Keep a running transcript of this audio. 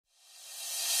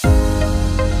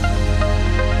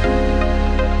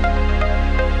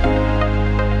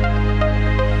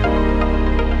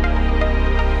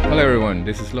Hello everyone,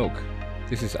 this is Lok.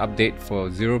 This is update for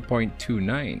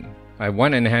 0.29. I have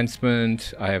one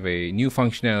enhancement, I have a new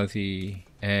functionality,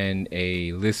 and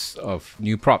a list of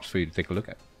new props for you to take a look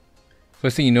at.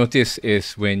 First thing you notice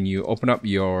is when you open up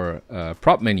your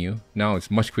prop menu, now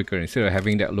it's much quicker. Instead of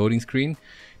having that loading screen,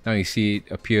 now you see it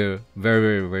appear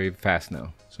very fast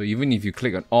now. So even if you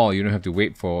click on all, you don't have to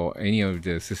wait for any of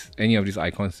these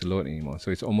icons to load anymore.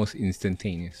 So it's almost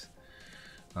instantaneous.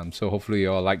 So hopefully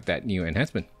you all like that new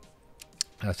enhancement.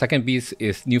 Second piece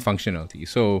is new functionality.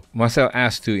 So Marcel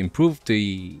asked to improve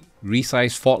the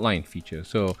resize fault line feature.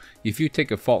 So if you take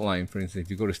a fault line, for instance,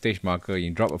 if you go to stage marker, you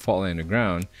drop a fault line on the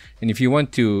ground, and if you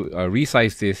want to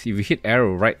resize this, if you hit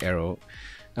arrow, right arrow,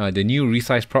 the new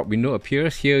resize prop window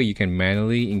appears. Here you can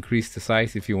manually increase the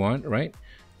size if you want, right?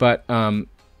 But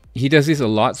he does this a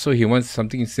lot, so he wants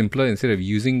something simpler. Instead of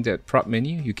using that prop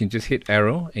menu, you can just hit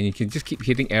arrow, and you can just keep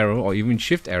hitting arrow or even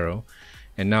shift arrow,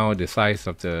 and now the size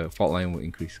of the fault line will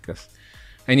increase.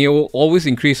 And it will always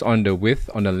increase on the width,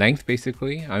 on the length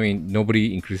basically. I mean,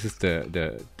 nobody increases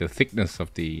the thickness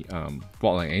of the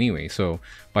fault line anyway. So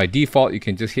by default, you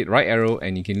can just hit right arrow,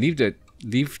 and you can leave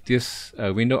this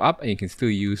window up, and you can still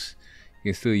use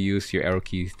your arrow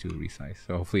keys to resize.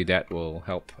 So hopefully that will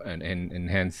help and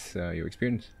enhance your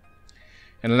experience.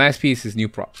 And the last piece is new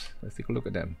props. Let's take a look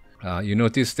at them. You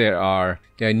notice there are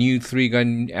new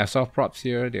 3-gun airsoft props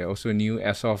here. There are also new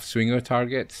airsoft swinger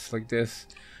targets like this.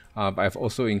 I've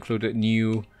also included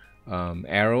new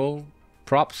arrow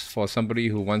props for somebody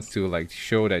who wants to like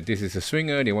show that this is a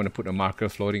swinger. They want to put a marker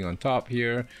floating on top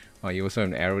here. You also have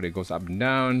an arrow that goes up and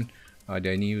down.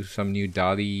 There are some new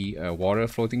dali water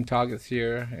floating targets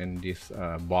here, and this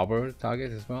bobber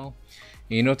target as well.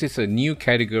 And you notice a new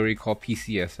category called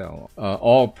PCSL,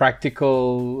 or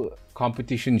Practical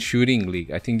Competition Shooting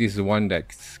League. I think this is the one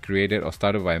that's created or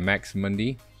started by Max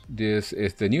Mundy. This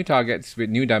is the new targets with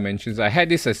new dimensions. I had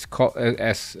this as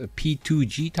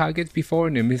P2G targets before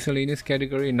in the miscellaneous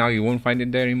category. Now you won't find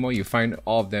it there anymore. You find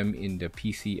all of them in the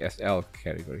PCSL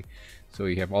category. So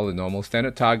you have all the normal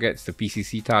standard targets, the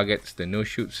PCC targets, the no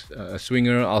shoots, a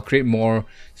swinger. I'll create more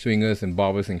swingers and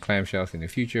bobbers and clamshells in the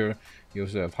future. You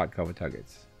also have hardcover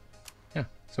targets. Yeah.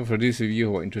 So for those of you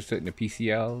who are interested in the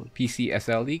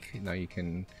PCSL league, now you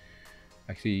can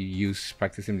actually use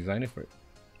Practisim Designer for it.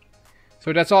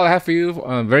 So that's all I have for you.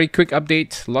 Very quick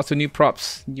update. Lots of new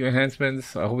props, new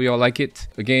enhancements. I hope you all like it.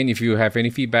 Again, if you have any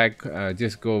feedback,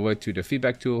 just go over to the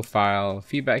feedback tool, file,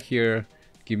 feedback here.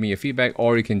 Give me your feedback,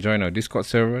 or you can join our Discord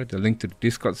server. The link to the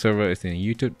Discord server is in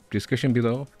the YouTube description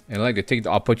below. And I'd like to take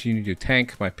the opportunity to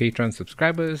thank my Patreon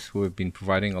subscribers who have been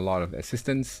providing a lot of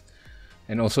assistance,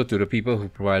 and also to the people who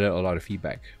provided a lot of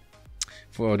feedback.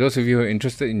 For those of you who are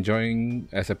interested in joining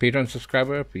as a Patreon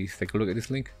subscriber, please take a look at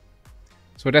this link.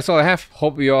 So that's all I have.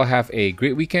 Hope you all have a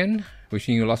great weekend.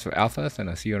 Wishing you lots of alphas, and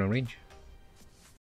I'll see you on the range.